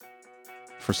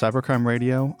For Cybercrime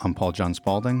Radio, I'm Paul John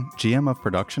Spaulding, GM of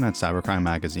Production at Cybercrime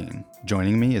Magazine.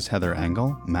 Joining me is Heather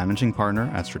Engel, Managing Partner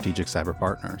at Strategic Cyber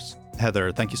Partners.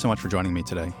 Heather, thank you so much for joining me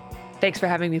today. Thanks for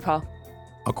having me, Paul.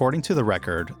 According to the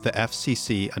record, the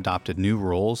FCC adopted new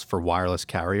rules for wireless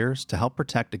carriers to help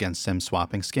protect against SIM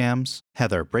swapping scams.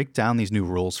 Heather, break down these new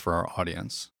rules for our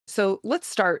audience. So let's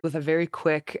start with a very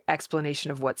quick explanation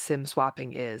of what SIM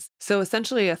swapping is. So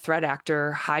essentially, a threat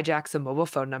actor hijacks a mobile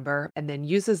phone number and then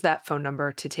uses that phone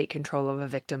number to take control of a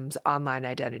victim's online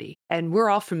identity. And we're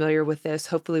all familiar with this.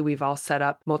 Hopefully, we've all set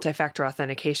up multi-factor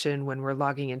authentication when we're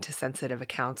logging into sensitive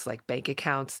accounts like bank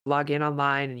accounts. Log in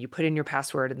online and you put in your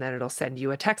password, and then it'll send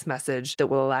you a text message that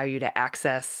will allow you to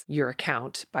access your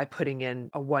account by putting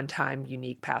in a one-time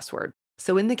unique password.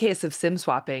 So in the case of SIM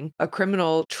swapping, a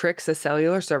criminal tricks a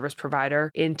cellular service provider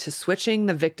into switching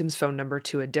the victim's phone number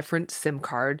to a different SIM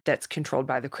card that's controlled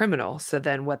by the criminal. So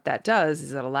then what that does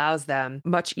is it allows them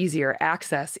much easier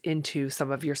access into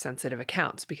some of your sensitive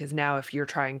accounts, because now if you're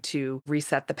trying to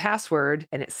reset the password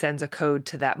and it sends a code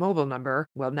to that mobile number,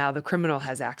 well, now the criminal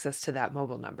has access to that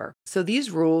mobile number. So these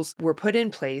rules were put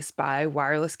in place by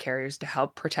wireless carriers to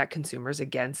help protect consumers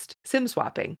against SIM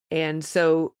swapping. And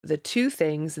so the two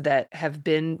things that have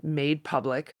been made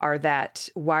public are that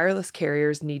wireless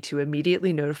carriers need to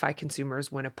immediately notify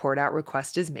consumers when a port out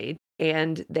request is made,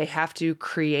 and they have to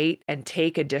create and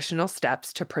take additional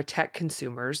steps to protect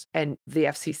consumers. And the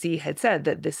FCC had said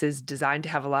that this is designed to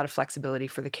have a lot of flexibility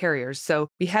for the carriers. So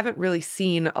we haven't really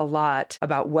seen a lot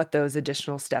about what those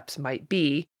additional steps might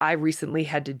be. I recently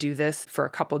had to do this for a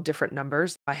couple different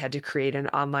numbers. I had to create an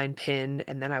online PIN,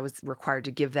 and then I was required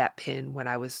to give that PIN when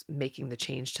I was making the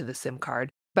change to the SIM card.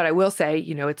 But I will say,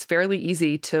 it's fairly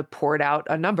easy to port out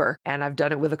a number. And I've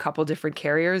done it with a couple different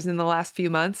carriers in the last few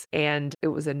months, and it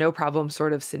was a no problem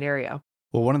sort of scenario.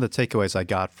 Well, one of the takeaways I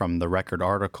got from the record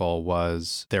article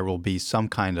was there will be some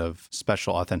kind of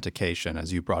special authentication,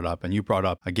 as you brought up. And you brought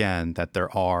up, again, that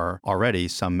there are already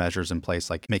some measures in place,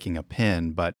 like making a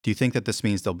PIN. But do you think that this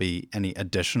means there'll be any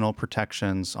additional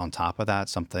protections on top of that,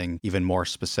 something even more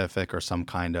specific, or some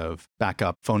kind of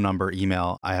backup phone number,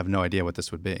 email? I have no idea what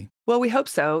this would be. Well, we hope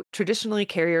so. Traditionally,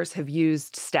 carriers have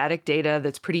used static data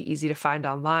that's pretty easy to find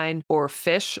online or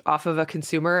phish off of a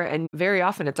consumer, and very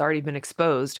often it's already been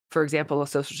exposed. For example, a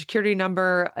social security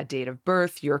number, a date of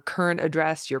birth, your current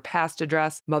address, your past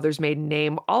address, mother's maiden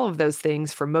name, all of those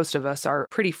things for most of us are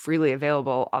pretty freely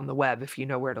available on the web if you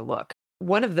know where to look.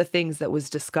 One of the things that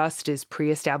was discussed is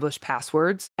pre-established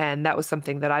passwords. And that was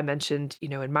something that I mentioned,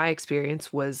 in my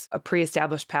experience, was a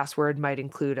pre-established password might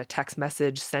include a text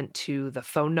message sent to the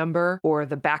phone number or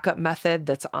the backup method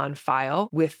that's on file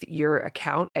with your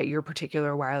account at your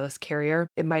particular wireless carrier.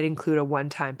 It might include a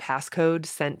one-time passcode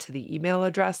sent to the email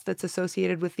address that's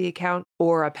associated with the account,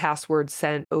 or a password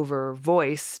sent over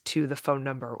voice to the phone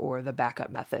number or the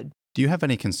backup method. Do you have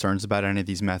any concerns about any of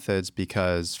these methods?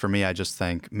 Because for me, I just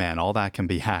think, man, all that can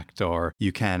be hacked, or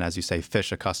you can, as you say,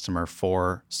 phish a customer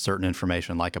for certain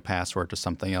information like a password to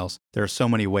something else. There are so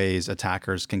many ways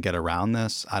attackers can get around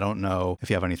this. I don't know if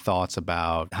you have any thoughts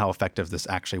about how effective this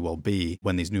actually will be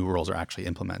when these new rules are actually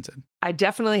implemented. I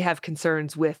definitely have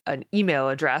concerns with an email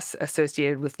address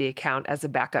associated with the account as a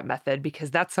backup method, because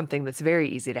that's something that's very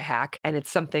easy to hack. And it's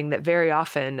something that very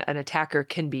often an attacker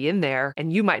can be in there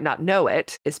and you might not know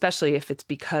it, especially if it's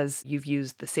because you've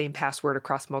used the same password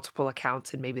across multiple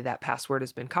accounts and maybe that password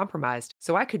has been compromised.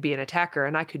 So I could be an attacker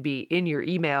and I could be in your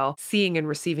email seeing and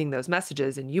receiving those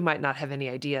messages, and you might not have any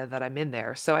idea that I'm in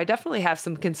there. So I definitely have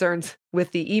some concerns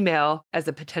with the email as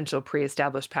a potential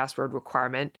pre-established password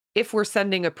requirement. If we're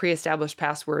sending a pre-established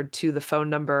password to the phone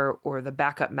number or the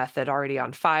backup method already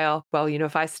on file, well,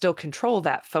 if I still control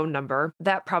that phone number,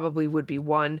 that probably would be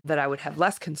one that I would have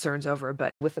less concerns over.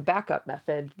 But with the backup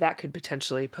method, that could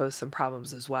potentially pose some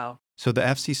problems as well. So the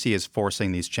FCC is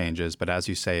forcing these changes, but as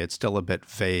you say, it's still a bit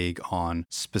vague on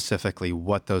specifically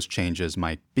what those changes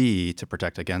might be to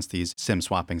protect against these SIM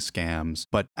swapping scams.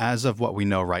 But as of what we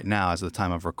know right now, as of the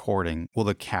time of recording, will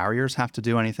the carriers have to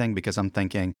do anything? Because I'm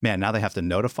thinking, man, now they have to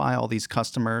notify all these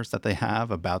customers that they have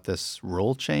about this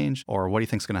rule change, or what do you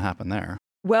think is going to happen there?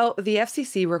 Well, the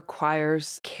FCC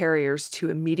requires carriers to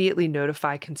immediately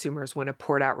notify consumers when a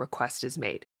port out request is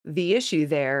made. The issue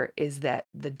there is that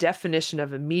the definition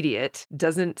of immediate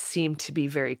doesn't seem to be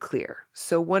very clear.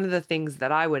 So one of the things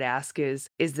that I would ask is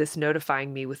this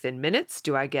notifying me within minutes?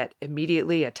 Do I get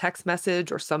immediately a text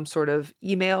message or some sort of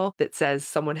email that says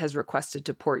someone has requested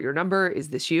to port your number? Is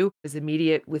this you? Is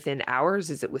immediate within hours?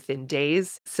 Is it within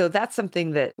days? So that's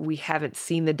something that we haven't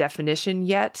seen the definition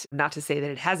yet. Not to say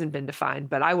that it hasn't been defined,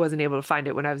 but I wasn't able to find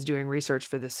it when I was doing research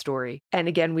for this story. And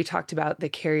again, we talked about the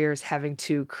carriers having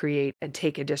to create and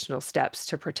take additional additional steps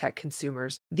to protect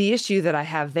consumers. The issue that I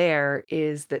have there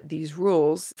is that these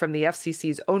rules from the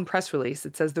FCC's own press release,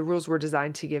 it says the rules were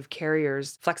designed to give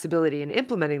carriers flexibility in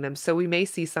implementing them. So we may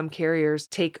see some carriers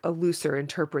take a looser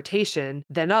interpretation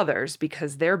than others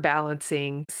because they're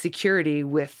balancing security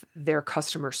with their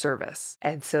customer service.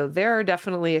 And so there are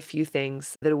definitely a few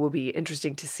things that it will be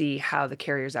interesting to see how the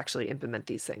carriers actually implement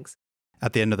these things.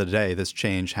 At the end of the day, this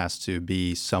change has to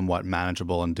be somewhat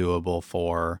manageable and doable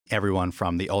for everyone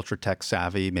from the ultra tech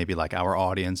savvy, maybe like our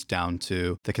audience, down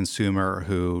to the consumer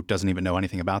who doesn't even know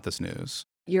anything about this news.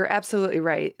 You're absolutely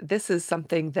right. This is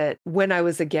something that when I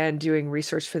was again doing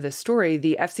research for this story,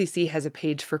 the FCC has a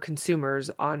page for consumers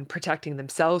on protecting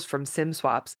themselves from SIM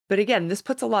swaps. But again, this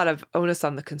puts a lot of onus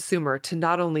on the consumer to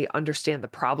not only understand the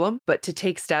problem, but to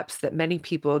take steps that many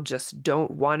people just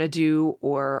don't want to do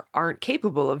or aren't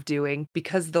capable of doing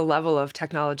because the level of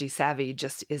technology savvy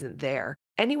just isn't there.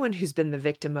 Anyone who's been the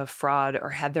victim of fraud or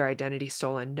had their identity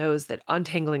stolen knows that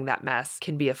untangling that mess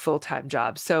can be a full-time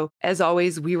job. So, as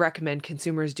always, we recommend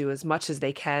consumers do as much as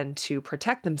they can to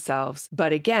protect themselves.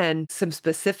 But again, some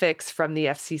specifics from the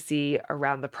FCC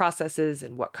around the processes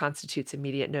and what constitutes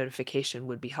immediate notification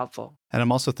would be helpful. And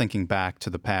I'm also thinking back to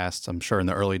the past. I'm sure in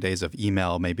the early days of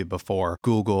email, maybe before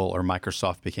Google or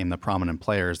Microsoft became the prominent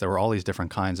players, there were all these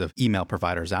different kinds of email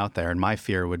providers out there. And my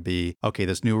fear would be, okay,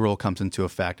 this new rule comes into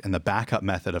effect and the backup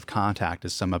method of contact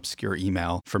is some obscure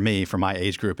email. For me, for my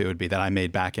age group, it would be that I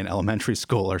made back in elementary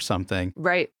school or something.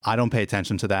 Right. I don't pay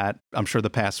attention to that. I'm sure the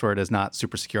password is not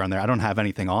super secure on there. I don't have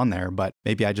anything on there, but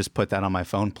maybe I just put that on my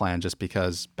phone plan just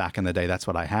because back in the day, that's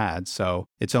what I had. So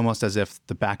it's almost as if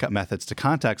the backup methods to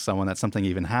contact someone that something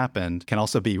even happened can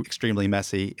also be extremely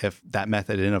messy if that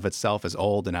method in of itself is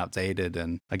old and outdated.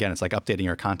 And again, it's like updating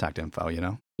your contact info, you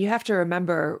know? You have to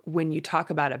remember when you talk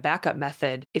about a backup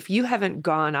method, if you haven't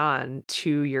gone on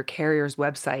to your carrier's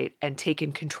website and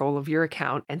taken control of your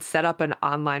account and set up an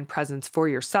online presence for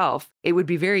yourself, it would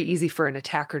be very easy for an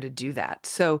attacker to do that.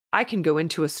 So I can go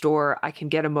into a store, I can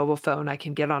get a mobile phone, I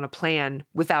can get on a plan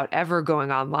without ever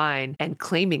going online and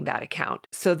claiming that account.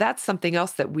 So that's something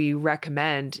else that we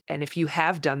recommend. And if you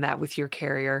have done that with your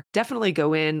carrier, definitely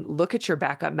go in, look at your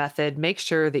backup method, make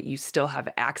sure that you still have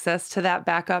access to that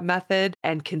backup method,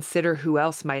 and consider who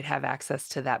else might have access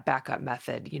to that backup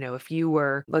method. You know, if you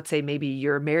were, let's say maybe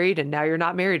you're married and now you're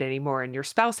not married anymore and your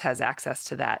spouse has access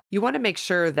to that, you want to make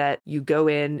sure that you go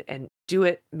in and do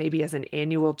it maybe as an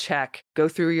annual check, go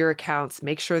through your accounts,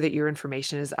 make sure that your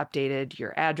information is updated,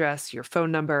 your address, your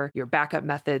phone number, your backup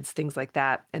methods, things like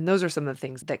that. And those are some of the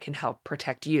things that can help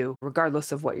protect you,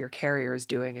 regardless of what your carrier is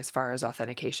doing as far as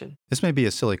authentication. This may be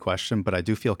a silly question, but I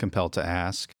do feel compelled to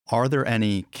ask, are there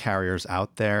any carriers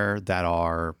out there that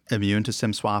are immune to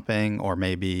SIM swapping or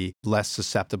maybe less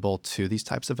susceptible to these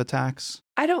types of attacks?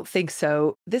 I don't think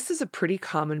so. This is a pretty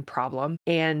common problem,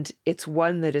 and it's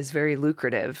one that is very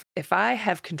lucrative. If I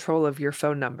have control of your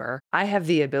phone number, I have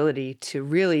the ability to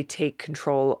really take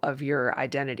control of your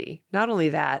identity. Not only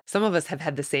that, some of us have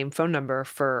had the same phone number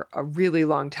for a really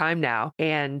long time now,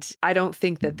 and I don't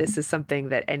think that this is something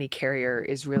that any carrier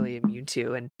is really immune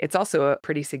to, and it's also a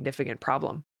pretty significant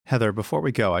problem. Heather, before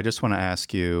we go, I just want to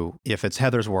ask you, if it's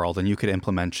Heather's world and you could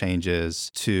implement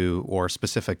changes to or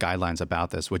specific guidelines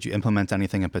about this, would you implement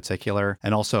anything in particular?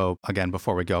 And also, again,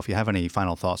 before we go, if you have any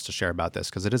final thoughts to share about this,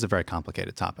 because it is a very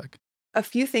complicated topic. A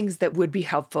few things that would be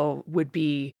helpful would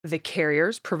be the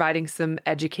carriers providing some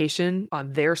education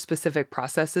on their specific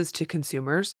processes to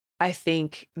consumers. I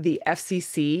think the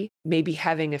FCC maybe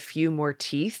having a few more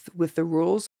teeth with the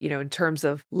rules, in terms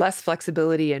of less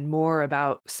flexibility and more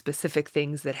about specific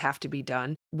things that have to be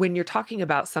done. When you're talking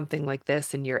about something like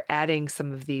this and you're adding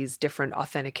some of these different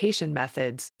authentication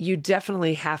methods, you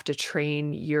definitely have to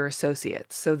train your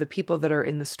associates. So the people that are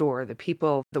in the store, the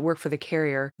people that work for the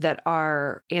carrier that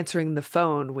are answering the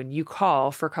phone when you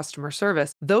call for customer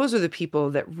service, those are the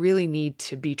people that really need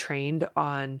to be trained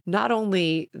on not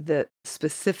only the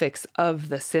specifics of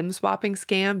the SIM swapping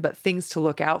scam, but things to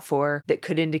look out for that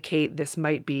could indicate this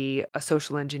might be a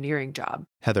social engineering job.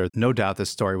 Heather, no doubt this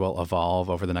story will evolve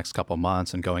over the next couple of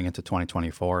months and going into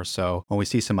 2024. So when we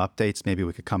see some updates, maybe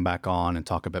we could come back on and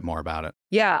talk a bit more about it.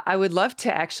 Yeah, I would love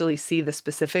to actually see the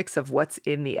specifics of what's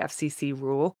in the FCC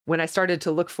rule. When I started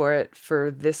to look for it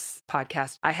for this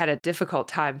podcast, I had a difficult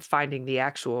time finding the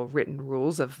actual written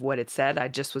rules of what it said. I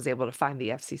just was able to find the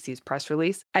FCC's press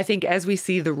release. I think as we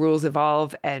see the rules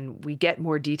evolve and we get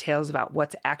more details about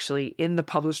what's actually in the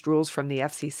published rules from the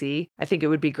FCC, I think it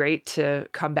would be great to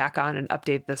come back on and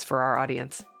update this for our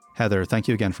audience. Heather, thank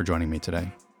you again for joining me today.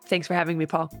 Thanks for having me,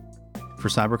 Paul. For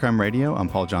Cybercrime Radio, I'm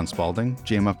Paul John Spaulding,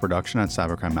 GM of production at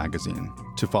Cybercrime Magazine.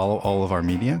 To follow all of our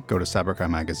media, go to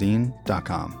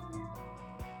cybercrimemagazine.com.